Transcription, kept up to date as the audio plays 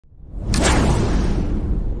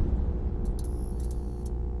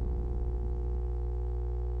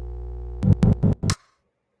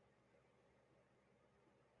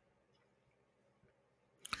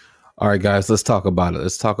All right, guys, let's talk about it.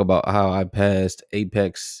 Let's talk about how I passed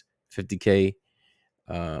Apex 50K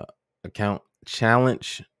uh, account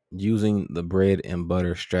challenge using the bread and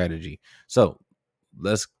butter strategy. So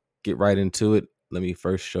let's get right into it. Let me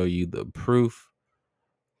first show you the proof.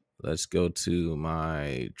 Let's go to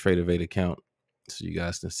my TradeOvate account so you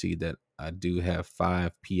guys can see that I do have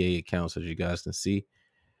 5 PA accounts, as you guys can see.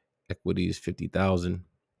 Equity is 50,000.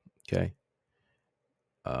 Okay.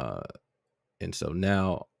 Uh, and so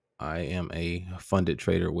now I am a funded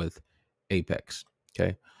trader with Apex.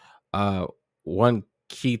 Okay. One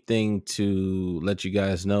key thing to let you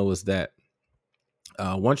guys know is that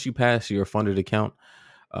once you pass your funded account,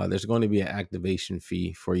 there's going to be an activation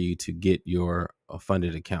fee for you to get your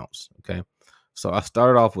funded accounts. Okay. So I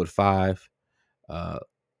started off with 5. Uh,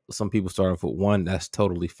 some people start off with 1. That's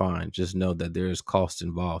totally fine. Just know that there is cost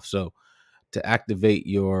involved. So to activate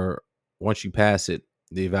your, once you pass it,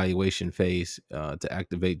 the evaluation phase, to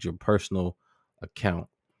activate your personal account,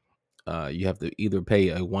 you have to either pay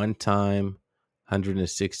a one-time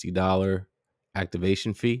 $160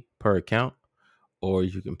 activation fee per account, or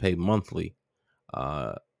you can pay monthly,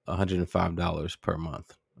 $105 per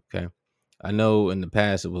month. Okay. I know in the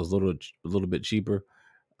past it was a little bit cheaper.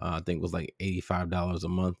 I think it was like $85 a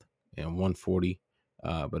month and 140,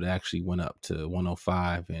 but it actually went up to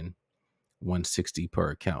 105 and 160 per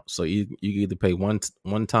account. So you can either pay one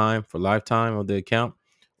time for lifetime of the account,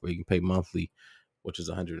 or you can pay monthly, which is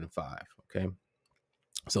 105. Okay.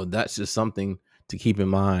 So that's just something to keep in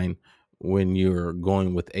mind when you're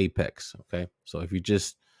going with Apex. Okay. So if you're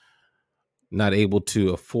just not able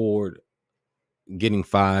to afford getting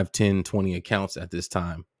 5, 10, 20 accounts at this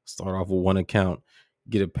time, start off with one account,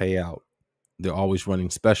 get a payout. They're always running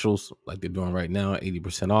specials like they're doing right now,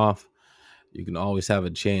 80% off. You can always have a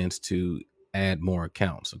chance to add more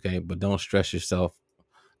accounts. Okay. But don't stress yourself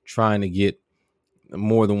trying to get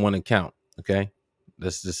more than one account. Okay.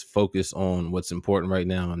 Let's just focus on what's important right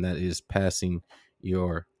now, and that is passing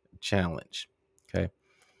your challenge. Okay.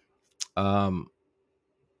 Um,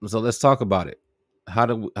 so let's talk about it. How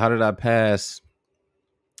did I pass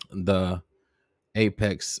the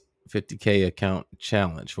Apex 50K account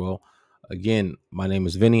challenge? Well, again, my name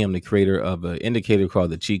is Vinny. I'm the creator of an indicator called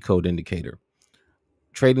the cheat code indicator.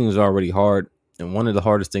 Trading is already hard, and one of the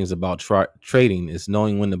hardest things about trading is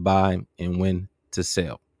knowing when to buy and when to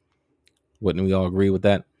sell. Wouldn't we all agree with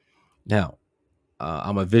that? Now,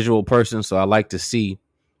 I'm a visual person, so I like to see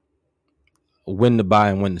when to buy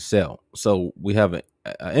and when to sell. So we have an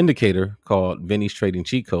indicator called Vinny's Trading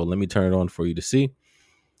Cheat Code. Let me turn it on for you to see.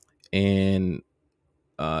 And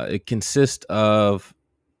it consists of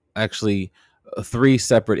actually 3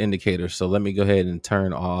 separate indicators. So let me go ahead and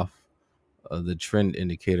turn off the trend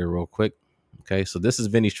indicator real quick. Okay, so this is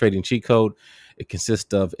Vinny's Trading Cheat Code. It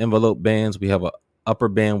consists of envelope bands. We have a upper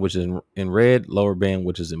band, which is in red, lower band,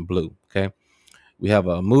 which is in blue. Okay, we have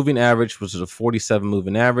a moving average, which is a 47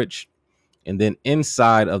 moving average. And then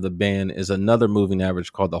inside of the band is another moving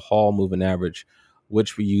average called the Hall moving average,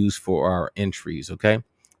 which we use for our entries. Okay.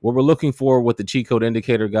 What we're looking for with the cheat code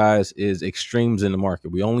indicator, guys, is extremes in the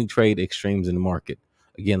market. We only trade extremes in the market.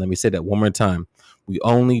 Again, let me say that one more time. We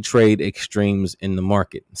only trade extremes in the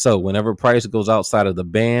market. So whenever price goes outside of the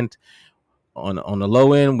band, on the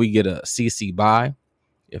low end, we get a CC buy.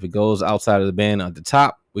 If it goes outside of the band at the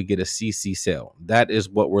top, we get a CC sell. That is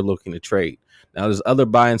what we're looking to trade. Now, there's other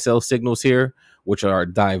buy and sell signals here, which are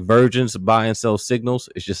divergence buy and sell signals.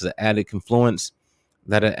 It's just an added confluence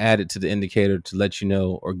that are added to the indicator to let you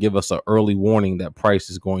know or give us an early warning that price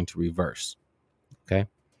is going to reverse. Okay.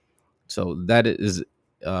 So that is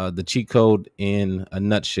the cheat code in a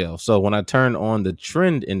nutshell. So when I turn on the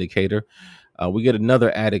trend indicator, we get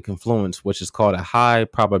another added confluence, which is called a high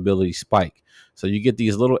probability spike. So you get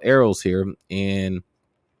these little arrows here, and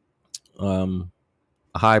a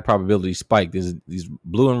high probability spike. There's these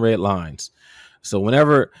blue and red lines. So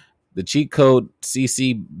whenever the cheat code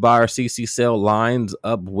CC buy or CC sell lines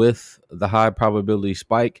up with the high probability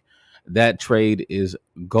spike, that trade is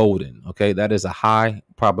golden. Okay, that is a high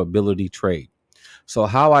probability trade. So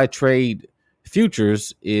how I trade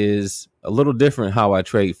futures is a little different how I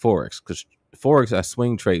trade Forex, because Forex, I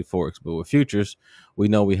swing trade Forex, but with futures, we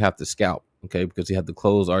know we have to scalp, okay, because we have to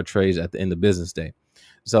close our trades at the end of business day.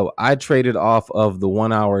 So I traded off of the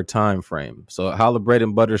 1 hour time frame. So how the bread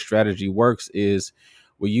and butter strategy works is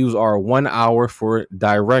we use our 1 hour for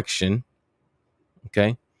direction.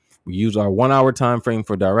 Okay. We use our 1 hour time frame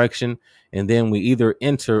for direction, and then we either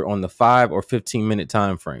enter on the 5 or 15-minute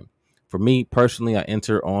time frame. For me personally, I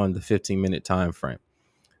enter on the 15-minute time frame.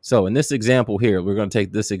 So in this example here, we're going to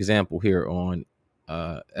take this example here on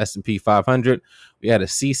S&P 500. We had a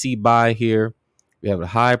CC buy here. we have a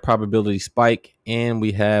high probability spike, and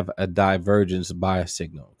we have a divergence bias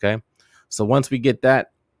signal. Okay, so once we get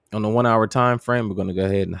that on the 1 hour time frame, we're going to go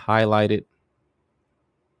ahead and highlight it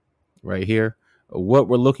right here. What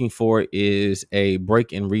we're looking for is a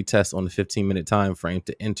break and retest on the 15-minute time frame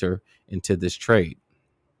to enter into this trade.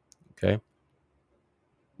 Okay,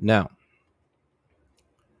 now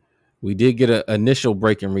we did get an initial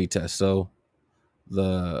break and retest, so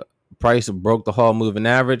the price broke the Hall moving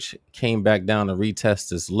average, came back down to retest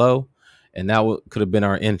this low, and that could have been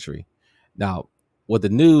our entry. Now, with the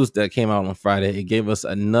news that came out on Friday, it gave us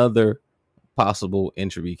another possible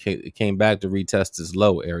entry. It came back to retest this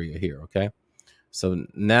low area here. Okay, so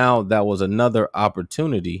now that was another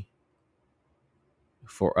opportunity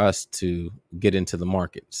for us to get into the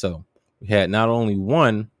market. So we had not only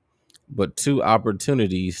one, but two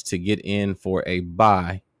opportunities to get in for a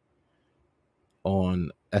buy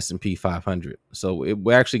on S&P 500. So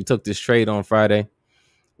we actually took this trade on Friday.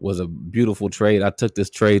 Was a beautiful trade. I took this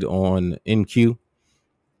trade on NQ.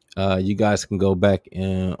 You guys can go back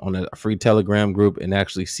on a free Telegram group and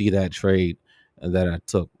actually see that trade that I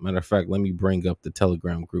took. Matter of fact, let me bring up the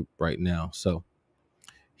Telegram group right now. So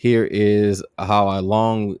here is how I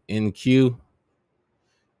long NQ.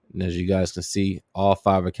 And as you guys can see, all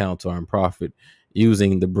 5 accounts are in profit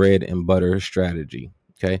using the bread and butter strategy.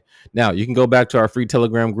 Okay. Now you can go back to our free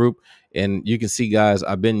Telegram group and you can see, guys,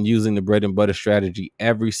 I've been using the bread and butter strategy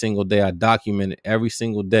every single day. I document it every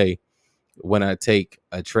single day when I take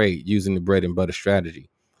a trade using the bread and butter strategy.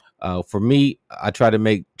 For me, I try to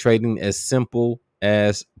make trading as simple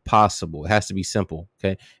as possible. It has to be simple.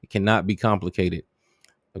 Okay. It cannot be complicated.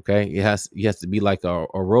 Okay. It has to be like a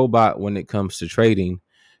robot when it comes to trading,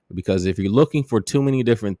 because if you're looking for too many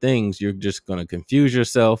different things, you're just going to confuse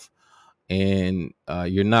yourself, and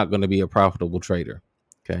you're not going to be a profitable trader.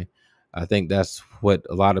 Okay. I think that's what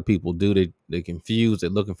a lot of people do. They confuse. They're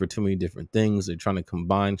looking for too many different things. They're trying to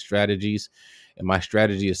combine strategies. And my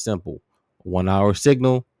strategy is simple: 1 hour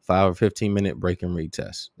signal, 5 or 15-minute break and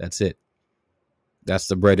retest. That's it. That's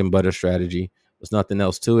the bread and butter strategy. There's nothing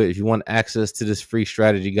else to it. If you want access to this free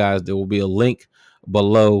strategy, guys, there will be a link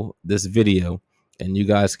below this video, and you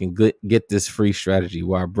guys can get this free strategy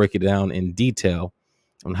where I break it down in detail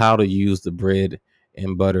on how to use the bread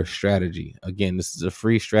and butter strategy. Again, this is a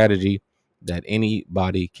free strategy that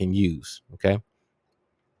anybody can use. Okay.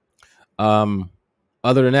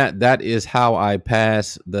 Other than that, that is how I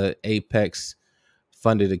pass the Apex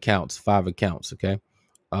funded accounts, 5 accounts. Okay.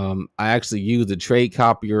 I actually use the trade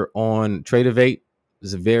copier on Tradeovate.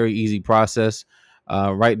 It's a very easy process.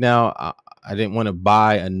 Right now, I didn't want to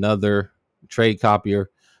buy another trade copier,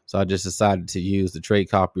 so I just decided to use the trade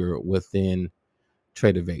copier within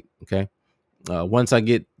Tradeovate. Okay. Once I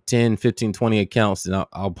get 10, 15, 20 accounts, then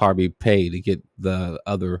I'll probably pay to get the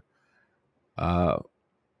other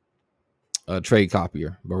trade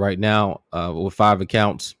copier. But right now, with 5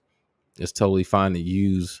 accounts, it's totally fine to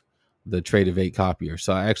use the Tradeovate copier.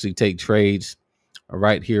 So I actually take trades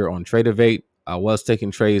right here on Tradeovate. I was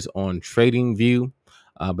taking trades on TradingView,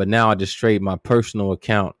 but now I just trade my personal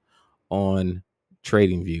account on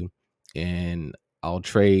TradingView, and I'll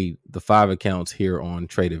trade the 5 accounts here on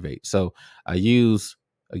Tradeovate. So I use,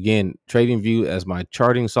 again, TradingView as my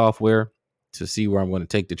charting software to see where I'm going to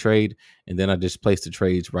take the trade, and then I just place the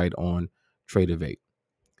trades right on Tradeovate.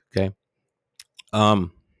 Okay.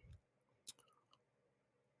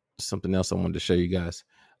 Something else I wanted to show you guys.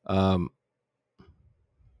 All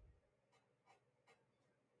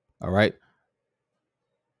right.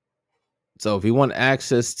 So if you want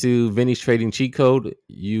access to Vinny's Trading Cheat Code,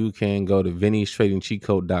 you can go to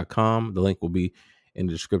vinny'stradingcheatcode.com. The link will be in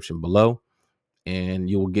the description below, and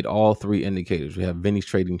you will get all 3 indicators. We have Vinny's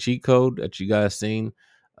Trading Cheat Code that you guys seen,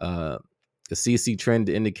 the CC trend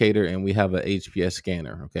indicator, and we have a HPS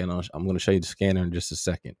scanner. Okay. And I'm going to show you the scanner in just a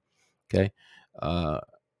second. Okay.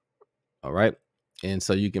 All right. And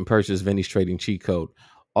so you can purchase Vinny's Trading Cheat Code.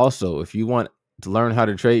 Also, if you want to learn how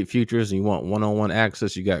to trade futures and you want one-on-one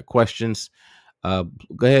access, you got questions, go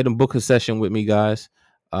ahead and book a session with me, guys.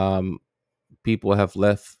 People have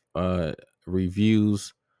left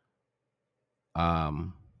reviews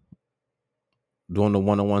doing the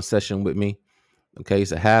one-on-one session with me. Okay,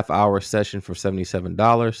 it's a half-hour session for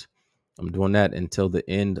 $77. I'm doing that until the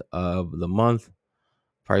end of the month.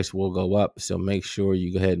 Price will go up, so make sure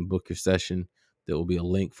you go ahead and book your session. There will be a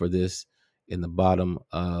link for this in the bottom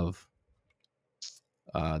of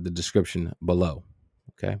the description below.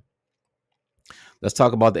 Okay, let's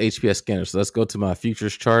talk about the HPS scanner. So let's go to my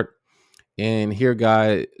futures chart, and here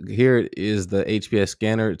is the HPS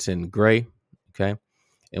scanner. It's in gray. Okay,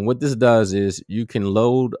 and what this does is you can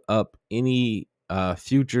load up any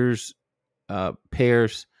futures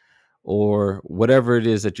pairs or whatever it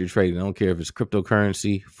is that you're trading. I don't care if it's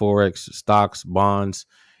cryptocurrency, forex, stocks, bonds.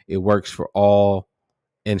 It works for all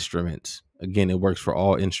instruments. Again, it works for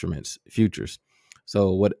all instruments, futures.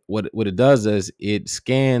 So what it does is it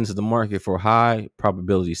scans the market for high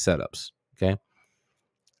probability setups. Okay.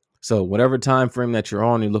 So whatever time frame that you're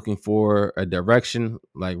on, you're looking for a direction.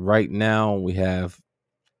 Like right now, we have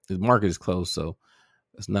the market is closed, so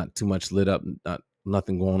it's not too much lit up,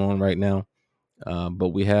 nothing going on right now. But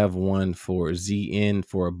we have one for ZN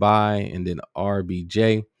for a buy and then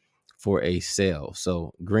RBJ for a sell.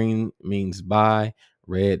 So green means buy,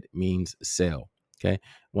 red means sell. Okay.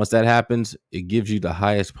 Once that happens, it gives you the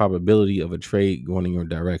highest probability of a trade going in your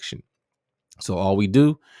direction. So all we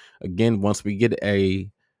do, again, once we get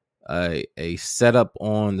a setup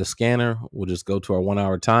on the scanner, we'll just go to our 1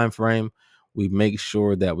 hour time frame. We make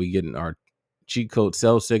sure that we get in our cheat code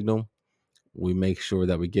sell signal. We make sure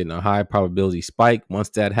that we get in a high probability spike. Once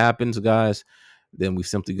that happens, guys, then we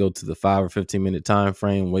simply go to the 5 or 15-minute time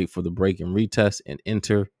frame, wait for the break and retest, and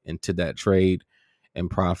enter into that trade and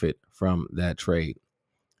profit from that trade.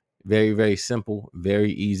 Very, very simple,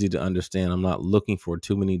 very easy to understand. I'm not looking for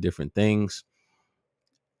too many different things.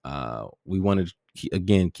 We want to,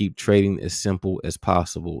 again, keep trading as simple as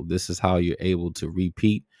possible. This is how you're able to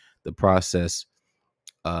repeat the process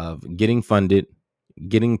of getting funded,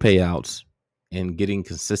 getting payouts, and getting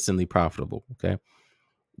consistently profitable. Okay.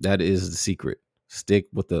 That is the secret. Stick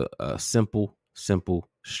with a simple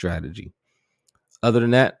strategy. Other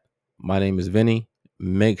than that, my name is Vinny.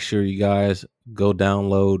 Make sure you guys go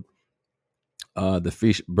download the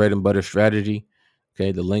free bread and butter strategy.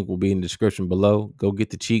 Okay. The link will be in the description below. Go get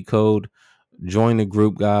the cheat code, join the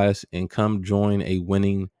group, guys, and come join a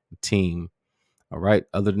winning team. All right.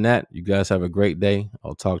 Other than that, you guys have a great day.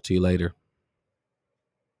 I'll talk to you later.